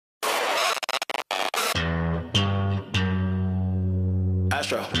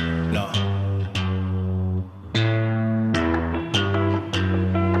Astro, no.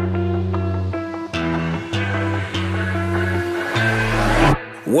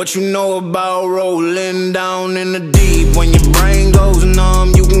 What you know about rolling down in the deep? When your brain goes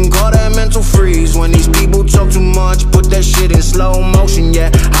numb, you can call that mental freeze. When these people talk too much, put that shit in slow motion. Yeah,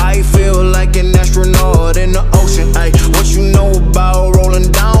 I feel like an astronaut in the ocean. Ay, what you know about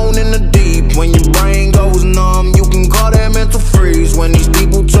rolling down in the deep? When your brain goes numb, you can call that mental freeze. When these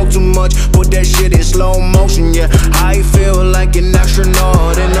people talk too much, put that shit in slow motion. Yeah, I feel like an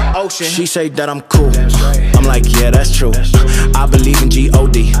astronaut in the ocean. She say that I'm cool, I'm like, yeah, that's true. I believe in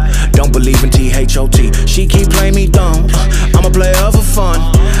G-O-D, don't believe in T-H-O-T. She keep playing me dumb, I'm a player for fun.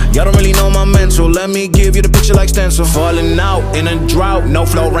 Y'all don't really know my mental, let me give you the picture like stencil. Falling out in a drought, no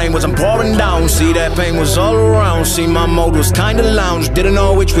flow, rain wasn't pouring down. See, that pain was all around, see, my mode was kinda lounge. Didn't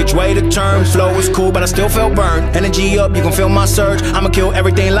know which way to turn, flow was cool but I still felt burned. Energy up, you can feel my surge, I'ma kill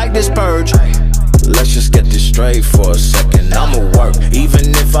everything like this purge. Let's just get this straight for a second. I'ma work, even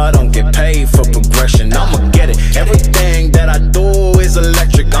if I don't get paid for progression. I'ma get it, everything that I do is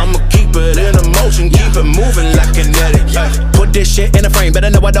electric. I'ma keep it in motion, keep it moving like kinetic. Put this shit in a frame, better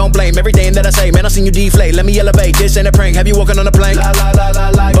know I don't blame everything that I say. Man, I seen you deflate, let me elevate. This ain't a prank, have you walking on a plane?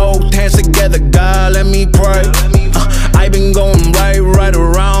 Both hands together, God, let me pray. I been going right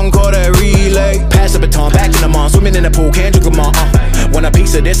around, call that relay. Pass the baton, back in the mall, swimming in the pool, can't drink them all. Want a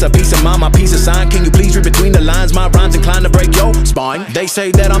piece of this, a piece of mine, my piece of sign. Can you please read between the lines? My rhymes inclined to break your spine. They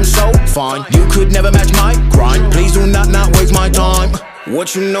say that I'm so fine, you could never match my grind. Please do not waste my time.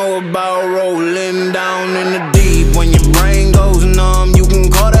 What you know about rolling down in the deep? When your brain goes numb, you can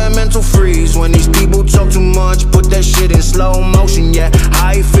call that mental freeze. When these people talk too much, put that shit in slow motion. Yeah,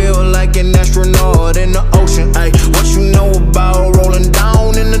 I feel like an astronaut in the ocean. Ay, what you know about rolling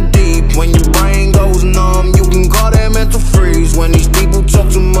down in the deep? When your brain goes numb, you can call that mental freeze. When these people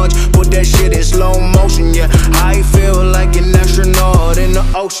talk too much, put that shit in slow motion. Yeah, I feel like an astronaut in the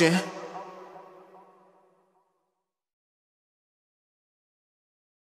ocean.